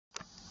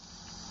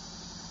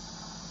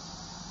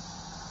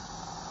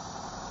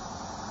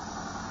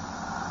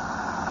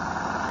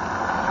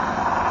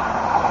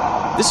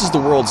This is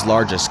the world's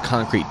largest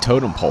concrete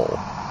totem pole,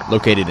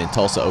 located in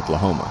Tulsa,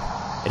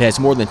 Oklahoma. It has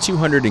more than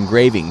 200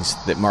 engravings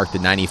that mark the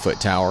 90-foot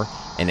tower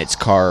and its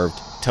carved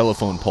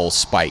telephone pole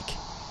spike,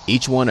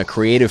 each one a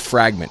creative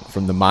fragment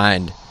from the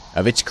mind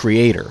of its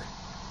creator,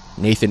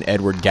 Nathan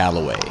Edward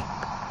Galloway.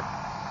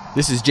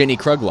 This is Jenny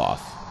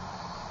Krugloff.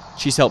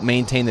 She's helped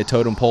maintain the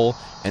totem pole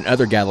and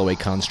other Galloway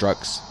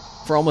constructs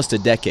for almost a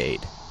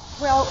decade.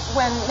 Well,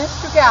 when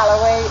Mr.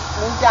 Galloway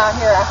moved out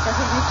here after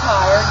he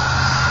retired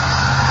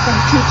from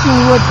teaching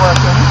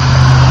woodworking,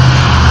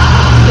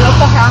 he built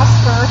the house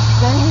first,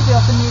 then he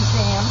built the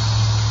museum,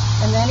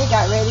 and then he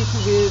got ready to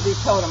do the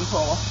totem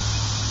pole.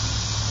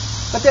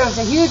 But there was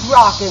a huge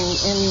rock in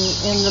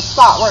the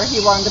spot where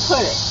he wanted to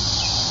put it.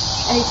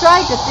 And he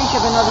tried to think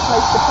of another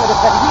place to put it,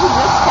 but he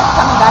just kept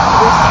coming back to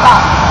this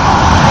spot.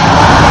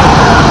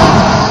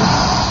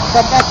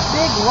 But that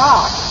big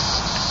rock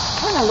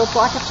kind of looked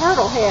like a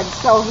turtle head,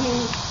 so he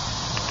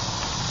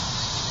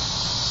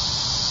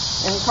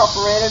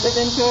incorporated it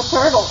into a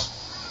turtle.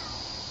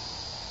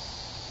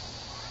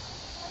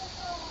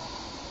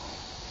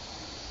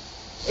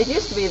 It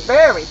used to be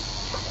very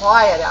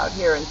quiet out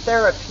here and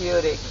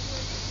therapeutic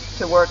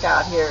to work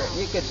out here.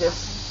 You could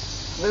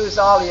just lose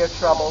all your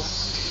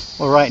troubles.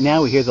 Well, right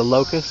now we hear the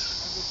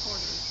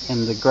locusts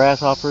and the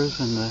grasshoppers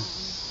and the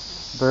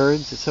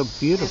birds. It's so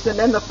beautiful. And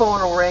then the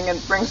phone will ring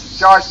and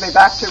jars me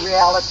back to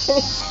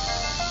reality.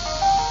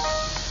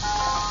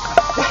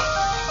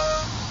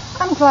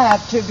 I'm glad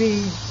to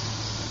be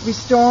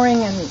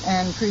restoring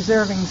and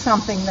preserving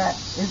something that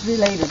is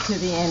related to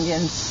the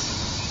Indians.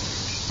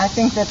 I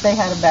think that they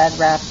had a bad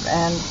rap,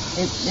 and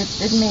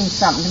it means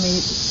something to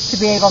me to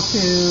be able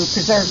to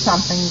preserve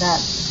something that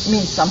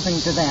means something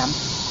to them.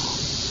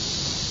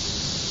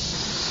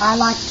 I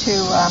like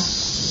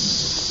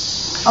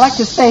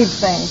to save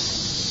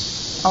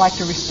things. I like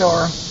to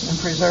restore and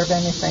preserve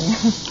anything.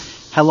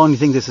 How long do you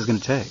think this is going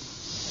to take?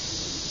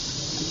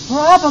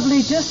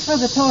 Probably just for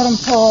the totem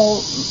pole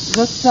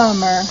this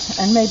summer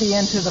and maybe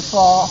into the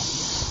fall.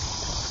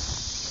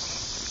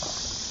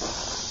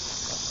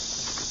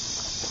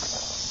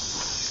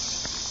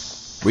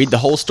 Read the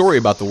whole story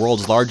about the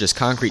world's largest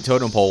concrete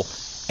totem pole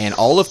and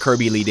all of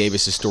Kirby Lee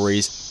Davis's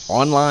stories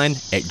online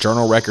at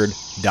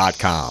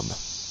journalrecord.com.